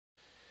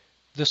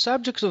The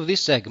subject of this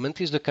segment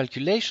is the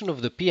calculation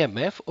of the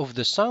PMF of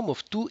the sum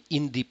of two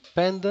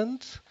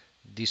independent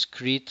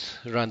discrete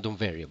random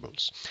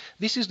variables.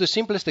 This is the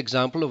simplest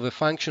example of a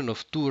function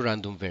of two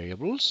random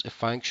variables, a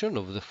function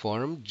of the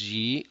form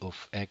g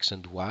of x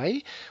and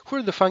y,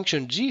 where the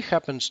function g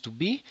happens to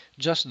be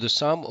just the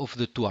sum of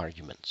the two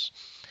arguments.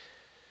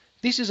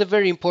 This is a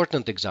very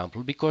important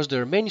example because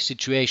there are many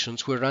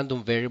situations where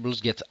random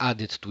variables get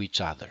added to each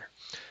other.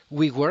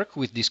 We work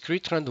with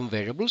discrete random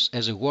variables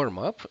as a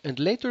warm-up, and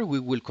later we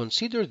will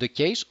consider the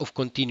case of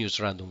continuous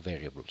random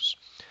variables.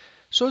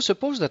 So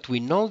suppose that we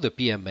know the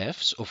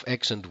PMFs of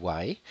x and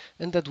y,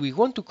 and that we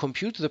want to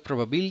compute the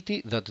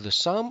probability that the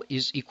sum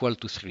is equal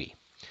to 3.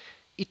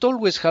 It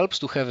always helps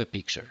to have a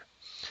picture.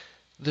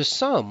 The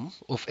sum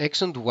of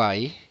x and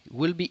y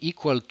will be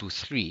equal to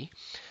 3.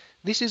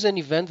 This is an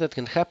event that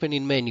can happen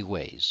in many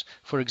ways.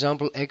 For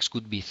example, x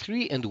could be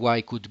 3 and y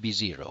could be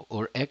 0,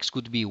 or x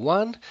could be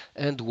 1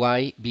 and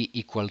y be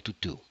equal to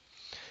 2.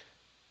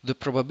 The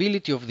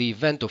probability of the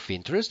event of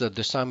interest, that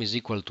the sum is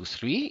equal to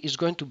 3, is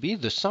going to be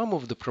the sum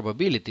of the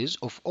probabilities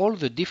of all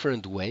the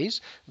different ways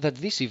that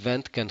this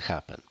event can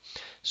happen.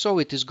 So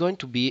it is going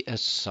to be a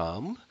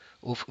sum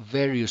of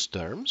various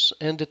terms,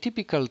 and the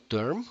typical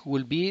term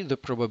will be the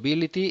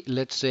probability,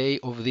 let's say,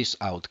 of this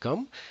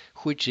outcome,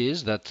 which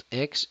is that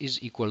x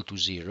is equal to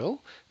 0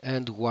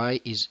 and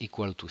y is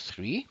equal to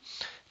 3.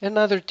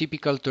 Another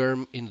typical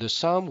term in the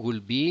sum will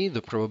be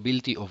the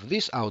probability of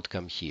this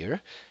outcome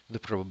here, the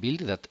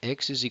probability that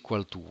x is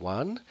equal to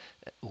 1,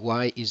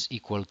 y is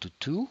equal to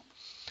 2,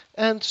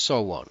 and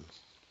so on.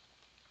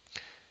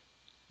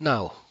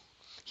 Now,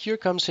 here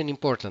comes an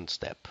important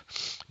step.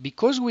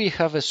 Because we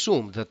have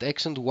assumed that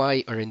x and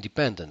y are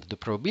independent, the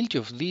probability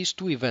of these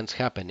two events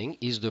happening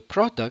is the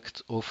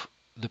product of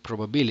the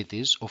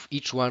probabilities of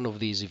each one of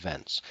these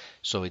events.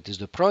 So it is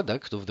the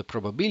product of the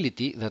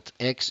probability that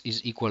x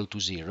is equal to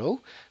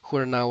 0,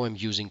 where now I'm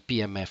using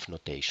PMF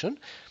notation,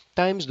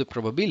 times the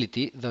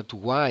probability that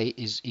y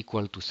is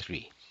equal to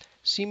 3.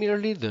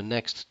 Similarly, the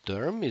next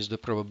term is the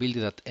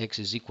probability that x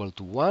is equal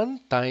to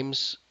 1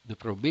 times the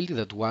probability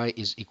that y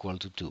is equal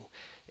to 2.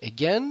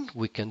 Again,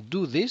 we can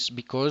do this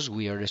because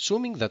we are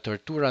assuming that our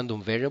two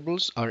random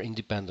variables are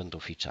independent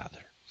of each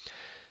other.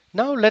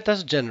 Now let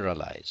us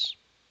generalize.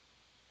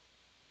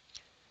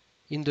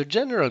 In the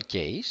general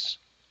case,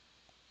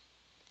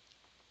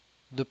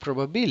 the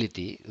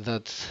probability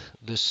that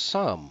the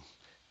sum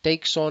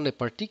takes on a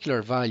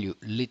particular value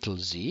little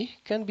z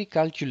can be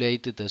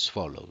calculated as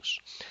follows.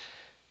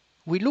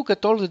 We look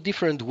at all the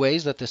different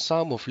ways that the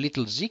sum of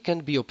little z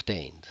can be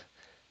obtained.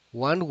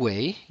 One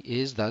way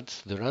is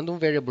that the random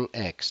variable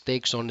x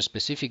takes on a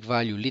specific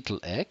value little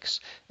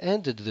x,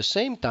 and at the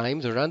same time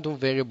the random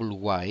variable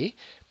y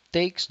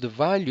takes the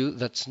value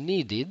that's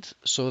needed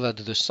so that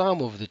the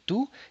sum of the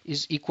two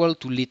is equal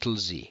to little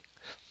z.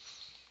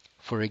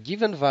 For a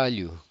given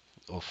value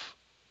of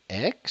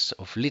x,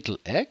 of little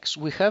x,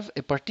 we have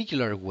a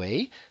particular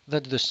way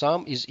that the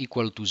sum is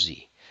equal to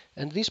z,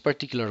 and this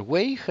particular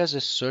way has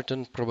a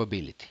certain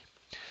probability.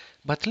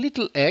 But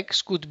little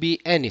x could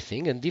be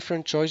anything, and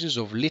different choices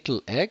of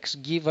little x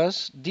give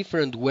us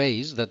different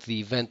ways that the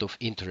event of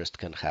interest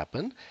can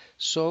happen,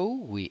 so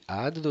we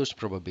add those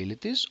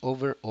probabilities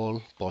over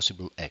all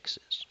possible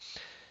x's.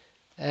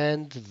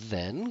 And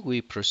then we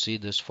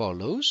proceed as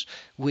follows.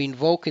 We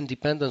invoke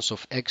independence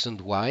of x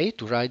and y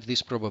to write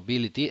this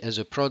probability as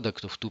a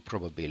product of two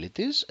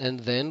probabilities, and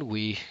then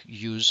we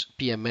use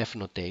PMF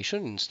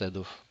notation instead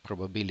of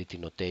probability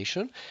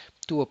notation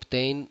to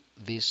obtain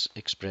this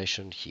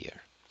expression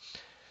here.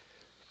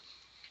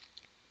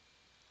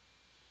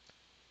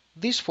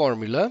 This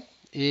formula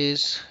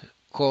is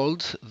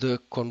called the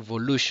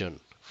convolution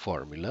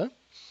formula.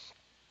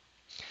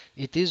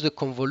 It is the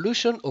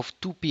convolution of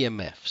two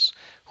PMFs.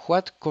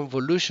 What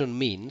convolution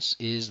means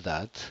is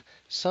that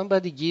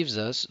somebody gives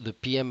us the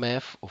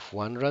PMF of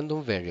one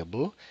random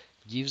variable,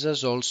 gives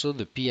us also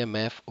the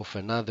PMF of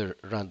another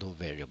random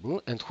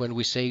variable, and when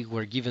we say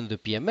we're given the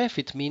PMF,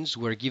 it means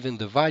we're given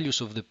the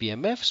values of the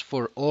PMFs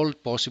for all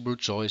possible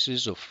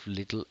choices of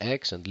little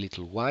x and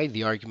little y,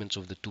 the arguments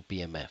of the two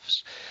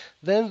PMFs.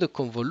 Then the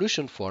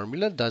convolution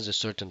formula does a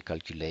certain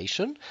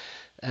calculation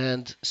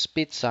and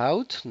spits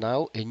out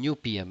now a new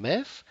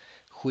PMF,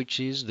 which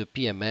is the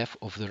PMF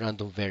of the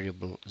random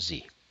variable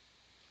z.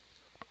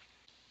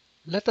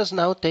 Let us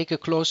now take a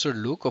closer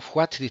look of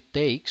what it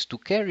takes to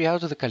carry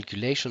out the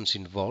calculations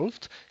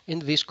involved in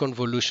this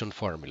convolution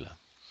formula.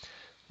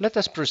 Let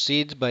us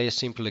proceed by a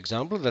simple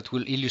example that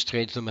will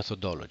illustrate the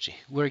methodology.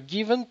 We're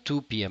given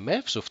two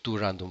PMFs of two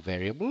random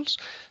variables,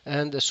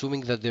 and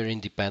assuming that they're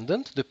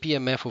independent, the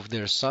PMF of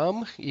their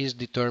sum is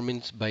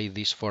determined by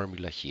this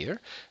formula here,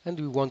 and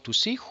we want to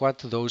see what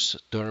those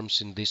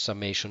terms in this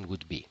summation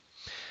would be.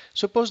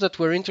 Suppose that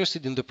we're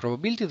interested in the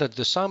probability that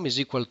the sum is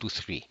equal to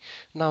 3.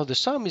 Now the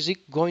sum is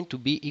going to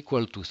be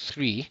equal to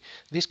 3.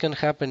 This can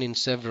happen in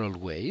several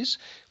ways.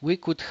 We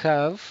could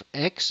have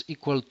x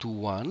equal to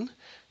 1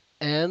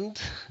 and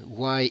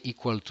y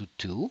equal to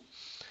 2.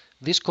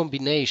 This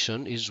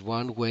combination is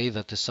one way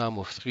that the sum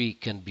of 3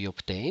 can be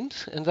obtained,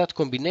 and that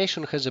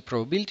combination has a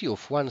probability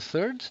of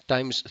 1/3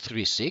 times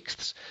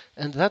 3/6,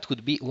 and that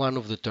would be one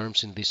of the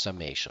terms in this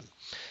summation.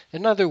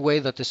 Another way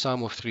that the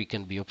sum of 3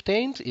 can be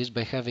obtained is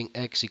by having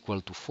x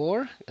equal to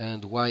 4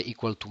 and y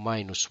equal to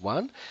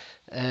 -1,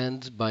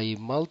 and by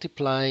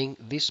multiplying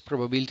this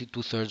probability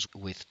 2/3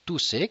 with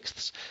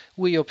 2/6,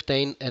 we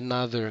obtain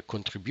another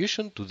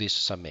contribution to this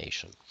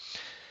summation.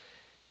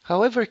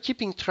 However,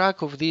 keeping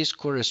track of these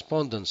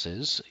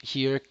correspondences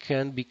here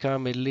can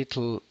become a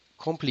little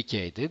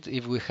complicated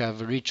if we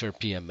have richer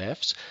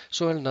PMFs,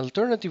 so an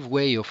alternative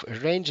way of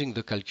arranging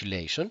the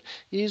calculation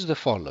is the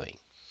following.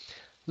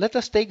 Let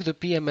us take the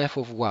PMF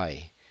of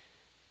y,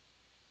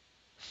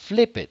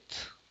 flip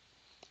it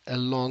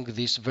along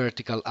this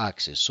vertical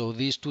axis. So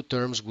these two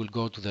terms will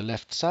go to the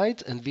left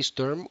side and this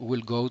term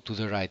will go to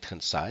the right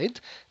hand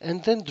side,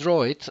 and then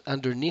draw it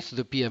underneath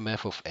the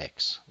PMF of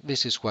x.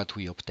 This is what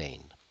we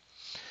obtain.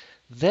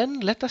 Then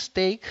let us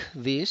take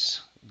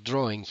this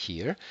drawing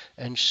here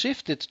and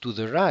shift it to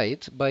the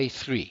right by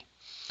 3.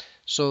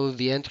 So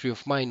the entry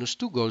of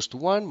 -2 goes to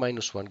 1,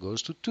 -1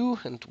 goes to 2,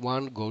 and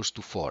 1 goes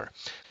to 4.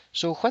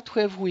 So what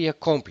have we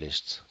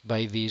accomplished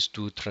by these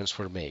two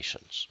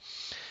transformations?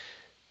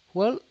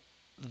 Well,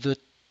 the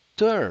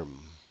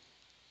term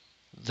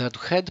that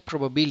had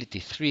probability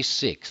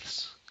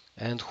 3/6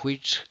 and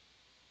which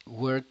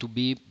were to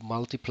be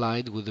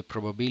multiplied with the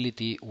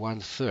probability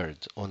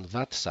 1/3 on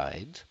that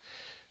side,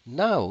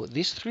 now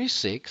this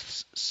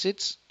 3/6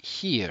 sits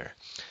here.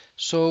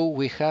 So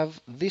we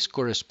have this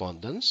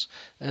correspondence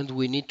and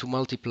we need to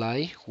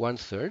multiply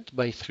 1/3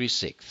 by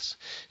 3/6.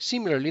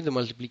 Similarly, the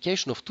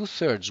multiplication of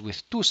 2/3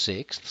 with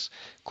 2/6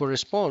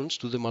 corresponds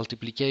to the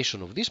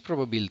multiplication of this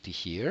probability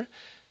here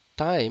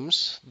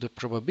times the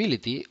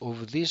probability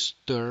of this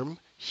term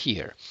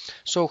here.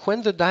 So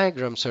when the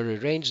diagrams are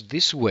arranged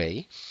this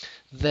way,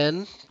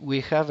 then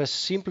we have a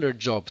simpler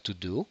job to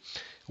do.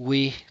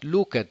 We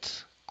look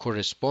at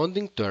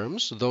corresponding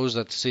terms, those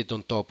that sit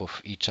on top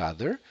of each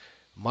other,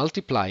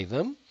 multiply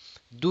them,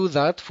 do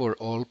that for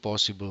all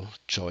possible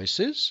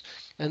choices,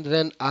 and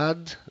then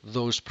add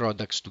those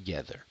products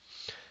together.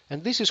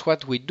 And this is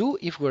what we do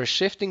if we're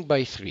shifting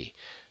by 3.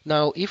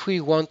 Now, if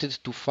we wanted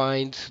to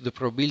find the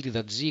probability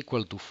that z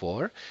equal to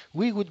 4,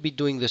 we would be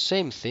doing the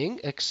same thing,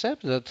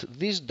 except that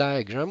this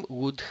diagram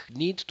would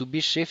need to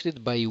be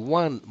shifted by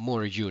 1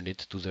 more unit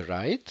to the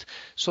right,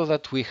 so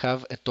that we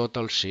have a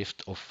total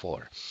shift of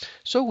 4.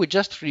 So we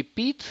just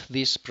repeat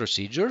this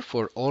procedure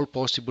for all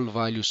possible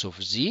values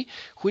of z,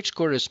 which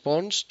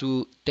corresponds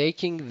to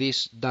taking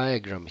this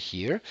diagram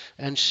here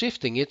and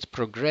shifting it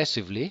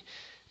progressively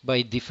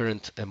by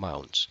different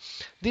amounts.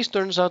 This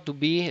turns out to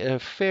be a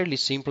fairly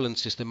simple and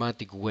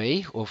systematic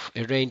way of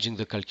arranging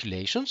the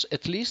calculations,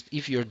 at least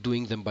if you're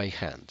doing them by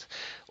hand.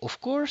 Of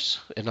course,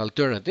 an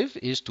alternative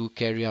is to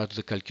carry out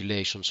the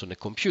calculations on a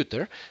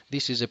computer.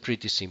 This is a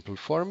pretty simple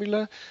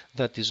formula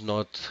that is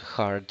not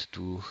hard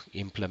to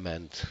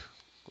implement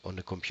on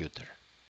a computer.